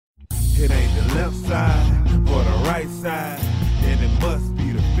It ain't the left side or the right side, then it must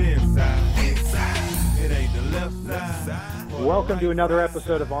be the fin side. It ain't the left side. Welcome to another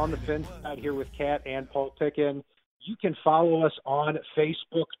episode of On the Fin Side here with Kat and Paul Pickin. You can follow us on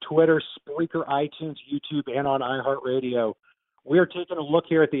Facebook, Twitter, Spreaker, iTunes, YouTube, and on iHeartRadio. We are taking a look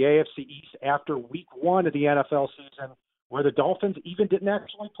here at the AFC East after week one of the NFL season, where the Dolphins even didn't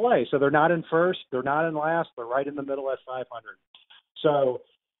actually play. So they're not in first, they're not in last, they're right in the middle at 500. So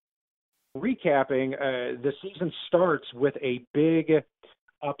recapping, the season starts with a big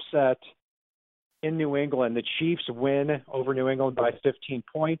upset in New England. The Chiefs win over New England by 15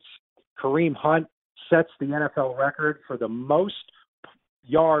 points. Kareem Hunt sets the NFL record for the most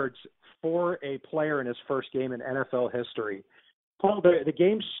yards for a player in his first game in NFL history. Paul, the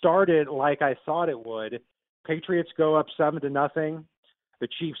game started like I thought it would. Patriots go up 7-0. The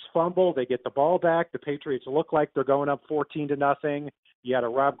Chiefs fumble. They get the ball back. The Patriots look like they're going up 14-0. You had a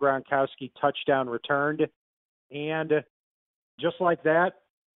Rob Gronkowski touchdown returned. And just like that,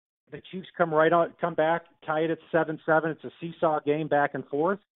 the Chiefs come back, tie it at 7-7. It's a seesaw game back and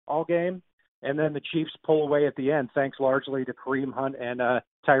forth all game. And then the Chiefs pull away at the end, thanks largely to Kareem Hunt and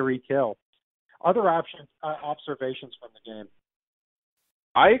Tyreek Hill. Other observations from the game.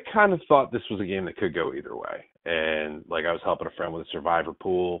 I kind of thought this was a game that could go either way. And, I was helping a friend with a survivor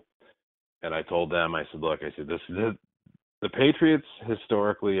pool, and I told them, the Patriots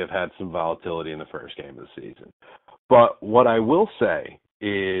historically have had some volatility in the first game of the season. But what I will say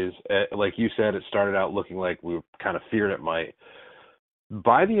is, like you said, it started out looking like we kind of feared it might.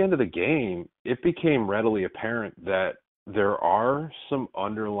 By the end of the game, it became readily apparent that there are some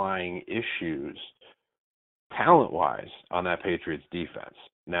underlying issues talent-wise on that Patriots defense.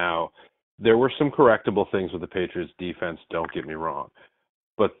 Now, there were some correctable things with the Patriots defense, don't get me wrong.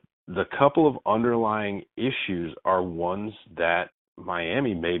 But the couple of underlying issues are ones that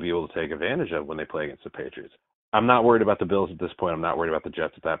Miami may be able to take advantage of when they play against the Patriots. I'm not worried about the Bills at this point. I'm not worried about the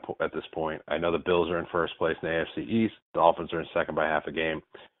Jets at this point. I know the Bills are in first place in the AFC East. Dolphins are in second by half a game.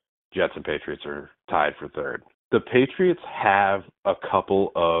 Jets and Patriots are tied for third. The Patriots have a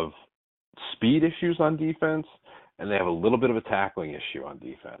couple of speed issues on defense, and they have a little bit of a tackling issue on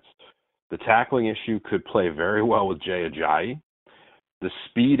defense. The tackling issue could play very well with Jay Ajayi. The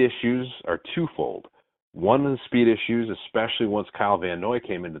speed issues are twofold. One of the speed issues, especially once Kyle Van Noy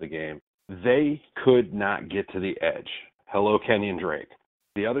came into the game, they could not get to the edge. Hello, Kenyon Drake.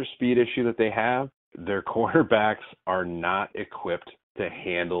 The other speed issue that they have, their cornerbacks are not equipped to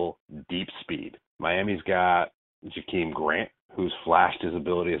handle deep speed. Miami's got Jakeem Grant, who's flashed his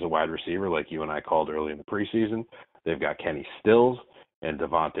ability as a wide receiver like you and I called early in the preseason. They've got Kenny Stills and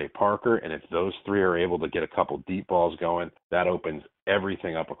Devontae Parker, and if those three are able to get a couple deep balls going, that opens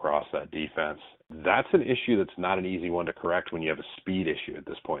everything up across that defense. That's an issue that's not an easy one to correct when you have a speed issue at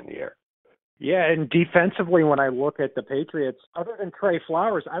this point in the year. Yeah, and defensively, when I look at the Patriots, other than Trey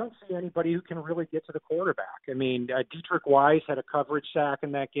Flowers, I don't see anybody who can really get to the quarterback. I mean, Dietrich Wise had a coverage sack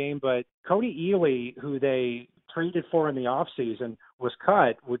in that game, but Cody Ealy, who they traded for in the offseason, was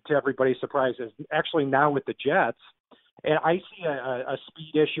cut, to everybody's surprise, is actually now with the Jets. And I see a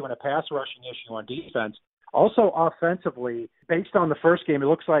speed issue and a pass rushing issue on defense. Also, offensively, based on the first game, it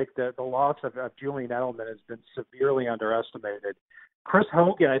looks like the loss of Julian Edelman has been severely underestimated. Chris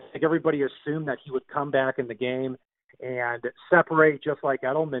Hogan, I think everybody assumed that he would come back in the game and separate just like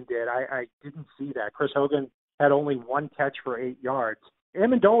Edelman did. I didn't see that. Chris Hogan had only one catch for 8 yards.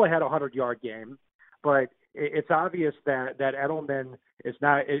 Amendola had a 100-yard game, but it's obvious that Edelman is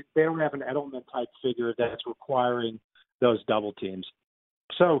not – they don't have an Edelman-type figure that's requiring those double teams.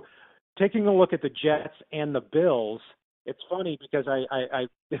 So taking a look at the Jets and the Bills, it's funny because I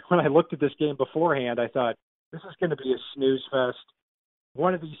when I looked at this game beforehand, I thought, this is going to be a snooze fest.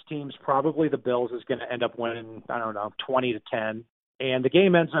 One of these teams, probably the Bills, is going to end up winning, 20-10. And the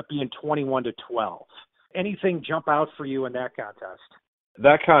game ends up being 21-12. Anything jump out for you in that contest?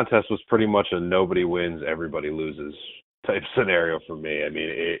 That contest was pretty much a nobody wins, everybody loses type scenario for me. I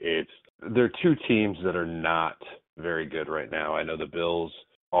mean, they're two teams that are not very good right now. I know the Bills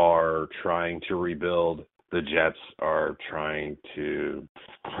are trying to rebuild. The Jets are trying to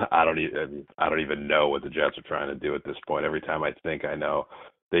I don't even know what the Jets are trying to do at this point. Every time I think I know,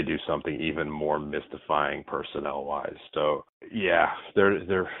 they do something even more mystifying personnel-wise. So, yeah, there's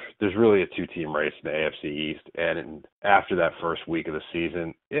really a two-team race in the AFC East. And after that first week of the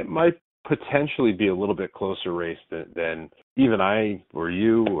season, it might potentially be a little bit closer race than even I or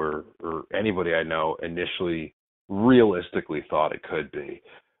you or anybody I know initially realistically thought it could be.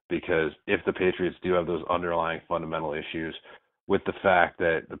 Because if the Patriots do have those underlying fundamental issues with the fact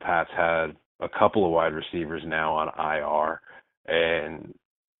that the Pats had a couple of wide receivers now on IR and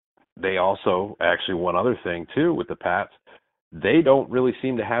they also, actually one other thing too with the Pats, they don't really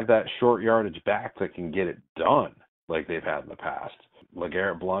seem to have that short yardage back that can get it done like they've had in the past.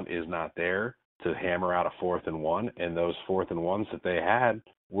 LeGarrette Blount is not there to hammer out a 4th and 1, and those 4th and 1s that they had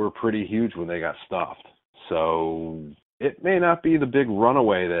were pretty huge when they got stuffed. So it may not be the big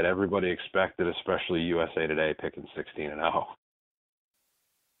runaway that everybody expected, especially USA Today picking 16-0.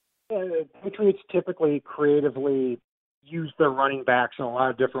 Patriots typically creatively use their running backs in a lot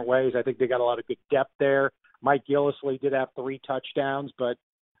of different ways. I think they got a lot of good depth there. Mike Gillislee did have 3 touchdowns, but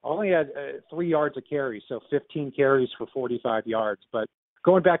only had 3 yards of carry, so 15 carries for 45 yards. But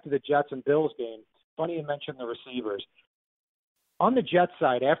going back to the Jets and Bills game, funny you mentioned the receivers. On the Jets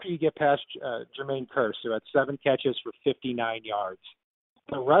side, after you get past Jermaine Kearse, who had 7 catches for 59 yards,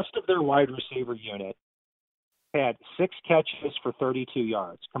 the rest of their wide receiver unit had 6 catches for 32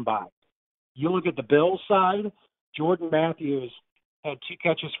 yards combined. You look at the Bills side, Jordan Matthews had 2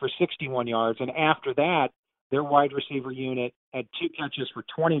 catches for 61 yards, and after that, their wide receiver unit had 2 catches for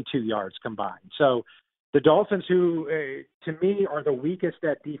 22 yards combined. So the Dolphins, who to me are the weakest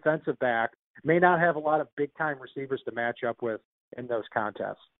at defensive back, may not have a lot of big-time receivers to match up with in those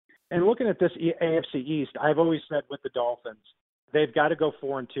contests. And looking at this AFC East, I've always said with the Dolphins, they've got to go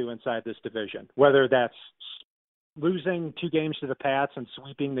 4-2 inside this division, whether that's losing 2 games to the Pats and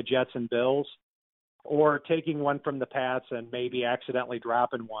sweeping the Jets and Bills, or taking one from the Pats and maybe accidentally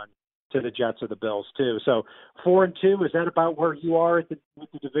dropping one to the Jets or the Bills too. So 4-2, is that about where you are with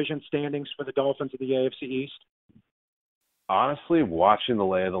the division standings for the Dolphins of the AFC East? Honestly, watching the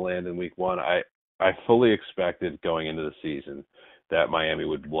lay of the land in week 1, I fully expected going into the season that Miami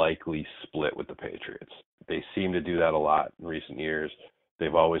would likely split with the Patriots. They seem to do that a lot in recent years.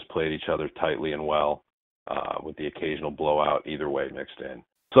 They've always played each other tightly and well, with the occasional blowout either way mixed in.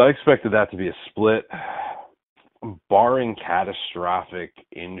 So I expected that to be a split. Barring catastrophic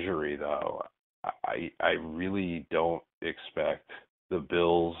injury, though, I really don't expect the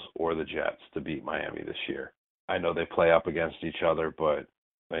Bills or the Jets to beat Miami this year. I know they play up against each other, but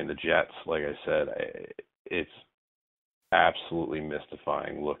I mean, the Jets, like I said, it's absolutely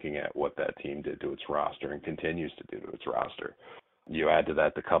mystifying looking at what that team did to its roster and continues to do to its roster. You add to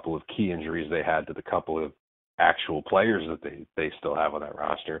that the couple of key injuries they had to the couple of actual players that they still have on that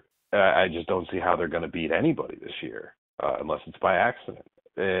roster. I just don't see how they're going to beat anybody this year, unless it's by accident.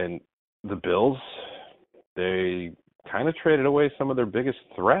 And the Bills, they kind of traded away some of their biggest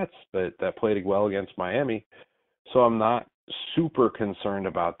threats that played well against Miami. So I'm not super concerned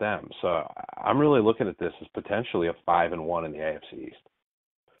about them. So I'm really looking at this as potentially a 5-1 in the AFC East.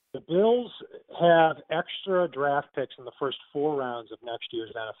 The Bills have extra draft picks in the first 4 rounds of next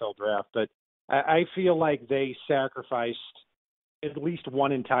year's NFL draft, but I feel like they sacrificed at least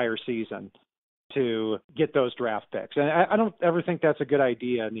one entire season to get those draft picks. And I don't ever think that's a good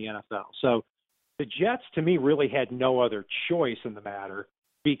idea in the NFL. So the Jets, to me, really had no other choice in the matter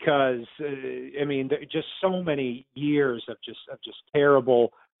because, I mean, just so many years of just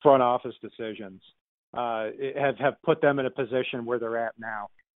terrible front office decisions have put them in a position where they're at now.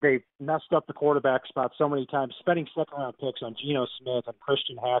 They've messed up the quarterback spot so many times, spending second-round picks on Geno Smith and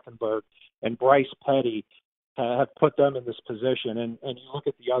Christian Hackenberg and Bryce Petty have put them in this position. And you look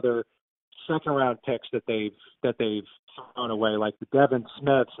at the other second-round picks that they've thrown away, like the Devin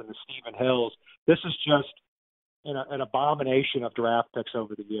Smiths and the Stephen Hills. This is just an abomination of draft picks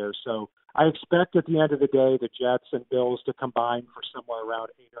over the years. So I expect at the end of the day the Jets and Bills to combine for somewhere around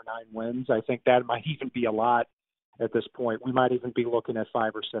 8 or 9 wins. I think that might even be a lot at this point. We might even be looking at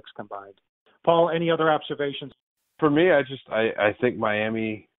 5 or 6 combined. Paul, any other observations? For me, I think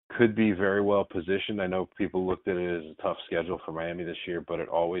Miami could be very well positioned. I know people looked at it as a tough schedule for Miami this year, but it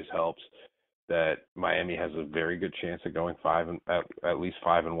always helps that Miami has a very good chance of going at least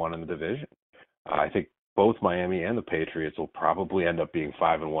 5-1 in the division. I think both Miami and the Patriots will probably end up being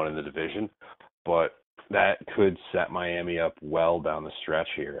 5-1 in the division, but that could set Miami up well down the stretch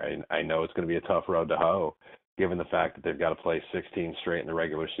here. I know it's going to be a tough road to hoe, given the fact that they've got to play 16 straight in the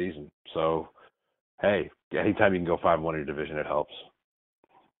regular season. So, hey, anytime you can go 5-1 in your division, it helps.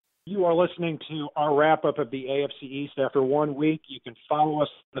 You are listening to our wrap-up of the AFC East after 1 week. You can follow us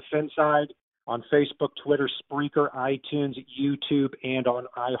on the Fin Side on Facebook, Twitter, Spreaker, iTunes, YouTube, and on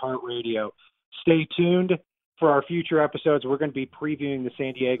iHeartRadio. Stay tuned for our future episodes. We're going to be previewing the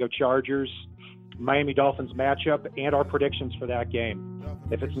San Diego Chargers Miami Dolphins matchup and our predictions for that game.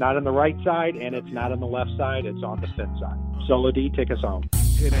 If it's not on the right side and it's not on the left side, it's on the Fin Side. Solo D, take us home.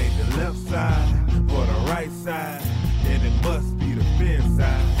 It ain't the left side or the right side, and it must be the Fin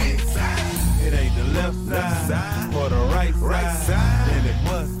Side. It ain't the left side or the right side, and it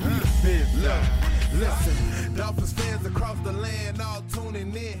must be the Fin Side. Listen, Dolphins fans across the land all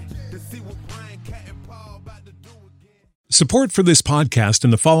tuning in to see what Brian, Cat, and Paul about to do again. Support for this podcast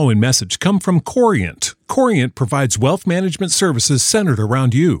and the following message come from Corient. Corient provides wealth management services centered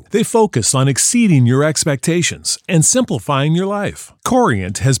around you. They focus on exceeding your expectations and simplifying your life.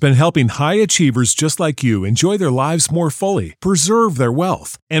 Corient has been helping high achievers just like you enjoy their lives more fully, preserve their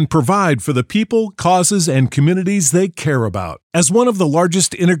wealth, and provide for the people, causes, and communities they care about. As one of the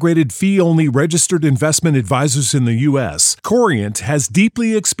largest integrated fee-only registered investment advisors in the U.S., Corient has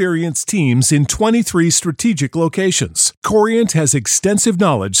deeply experienced teams in 23 strategic locations. Corient has extensive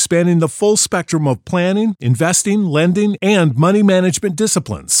knowledge spanning the full spectrum of planning, investing, lending, and money management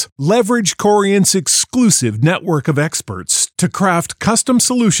disciplines. Leverage Corient's exclusive network of experts to craft custom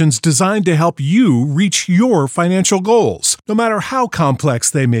solutions designed to help you reach your financial goals, no matter how complex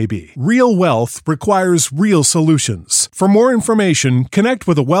they may be. Real wealth requires real solutions. For more information, connect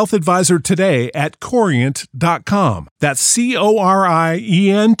with a wealth advisor today at Corient.com. That's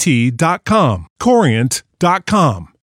Corient.com. Corient.com.